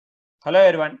Hello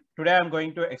everyone. Today I'm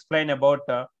going to explain about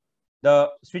the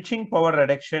switching power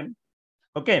reduction.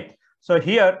 Okay. So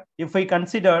here, if we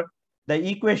consider the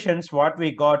equations what we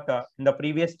got in the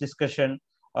previous discussion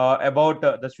about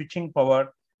the switching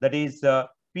power, that is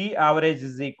P average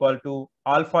is equal to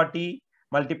alpha T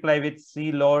multiply with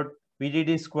C load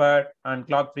VDD squared and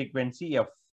clock frequency F.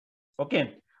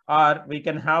 Okay. Or we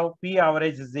can have P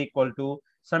average is equal to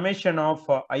summation of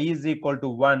I is equal to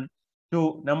 1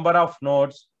 to number of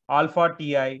nodes alpha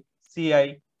Ti,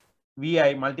 Ci,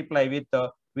 Vi multiply with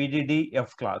VDD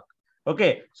F clock.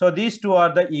 Okay, so these two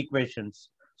are the equations.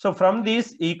 So from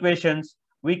these equations,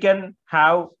 we can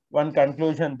have one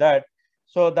conclusion that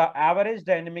so the average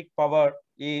dynamic power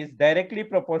is directly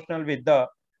proportional with the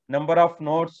number of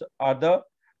nodes or the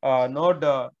node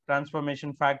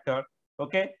transformation factor.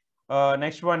 Okay,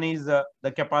 next one is the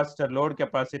capacitor load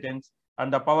capacitance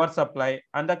and the power supply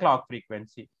and the clock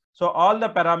frequency. So all the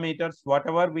parameters,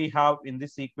 whatever we have in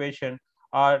this equation,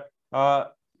 are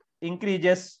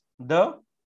increases the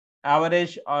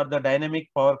average or the dynamic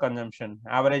power consumption,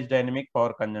 average dynamic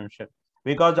power consumption,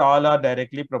 because all are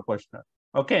directly proportional.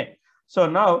 Okay. So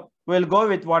now we'll go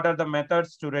with what are the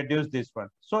methods to reduce this one.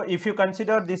 So if you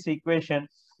consider this equation,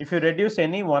 if you reduce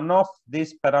any one of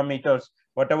these parameters,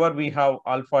 whatever we have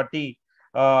alpha T,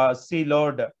 C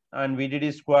load and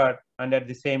VDD squared, and at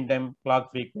the same time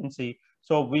clock frequency,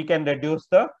 so we can reduce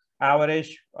the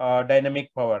average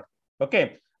dynamic power.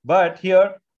 Okay. But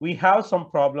here we have some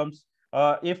problems.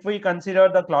 If we consider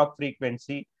the clock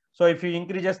frequency, so if you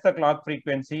increases the clock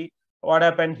frequency, what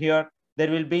happened here?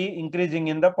 There will be increasing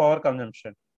in the power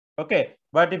consumption. Okay.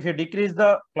 But if you decrease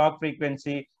the clock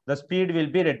frequency, the speed will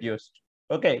be reduced.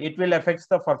 Okay. It will affect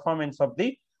the performance of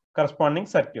the corresponding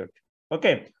circuit.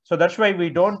 Okay. So that's why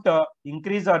we don't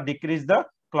increase or decrease the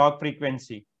clock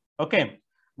frequency. Okay.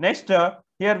 Next,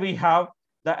 here we have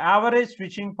the average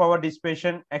switching power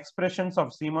dissipation expressions of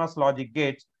CMOS logic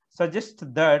gates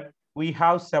suggest that we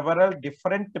have several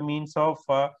different means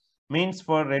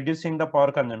for reducing the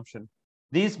power consumption.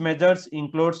 These measures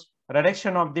includes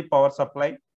reduction of the power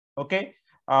supply. Okay,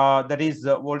 that is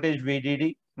voltage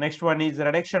VDD. Next one is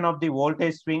reduction of the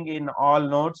voltage swing in all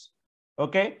nodes.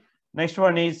 Okay, next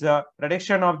one is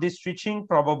reduction of the switching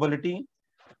probability,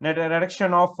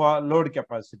 reduction of load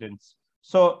capacitance.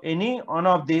 So any one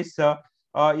of these,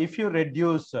 if you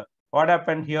reduce, what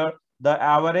happened here? The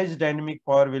average dynamic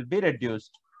power will be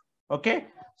reduced. Okay.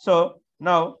 So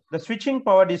now the switching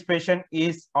power dissipation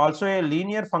is also a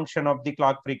linear function of the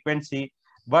clock frequency.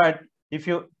 But if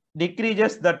you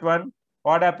decreases that one,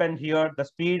 what happened here? The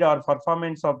speed or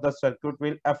performance of the circuit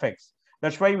will affect.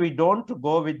 That's why we don't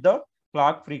go with the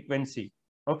clock frequency.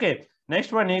 Okay.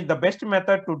 Next one is the best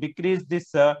method to decrease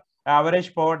this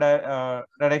average power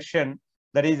reduction,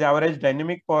 that is average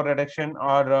dynamic power reduction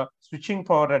or switching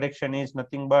power reduction, is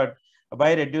nothing but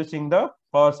by reducing the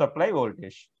power supply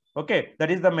voltage. Okay,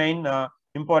 that is the main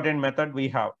important method we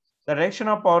have. The reduction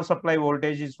of power supply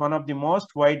voltage is one of the most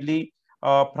widely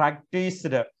practiced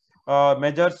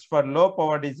measures for low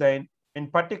power design.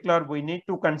 In particular, we need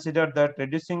to consider that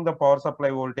reducing the power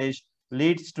supply voltage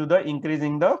leads to the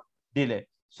increasing the delay.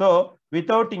 So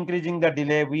without increasing the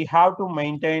delay, we have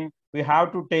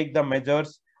to take the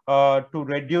measures to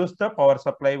reduce the power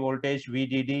supply voltage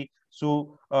VDD,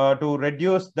 so to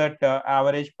reduce that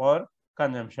average power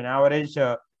consumption, average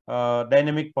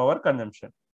dynamic power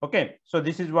consumption. Okay, so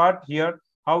this is what here,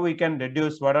 how we can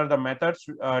reduce, what are the methods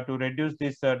to reduce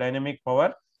this dynamic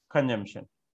power consumption.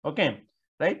 Okay,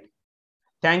 right.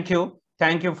 Thank you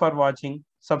for watching.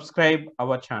 Subscribe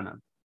our channel.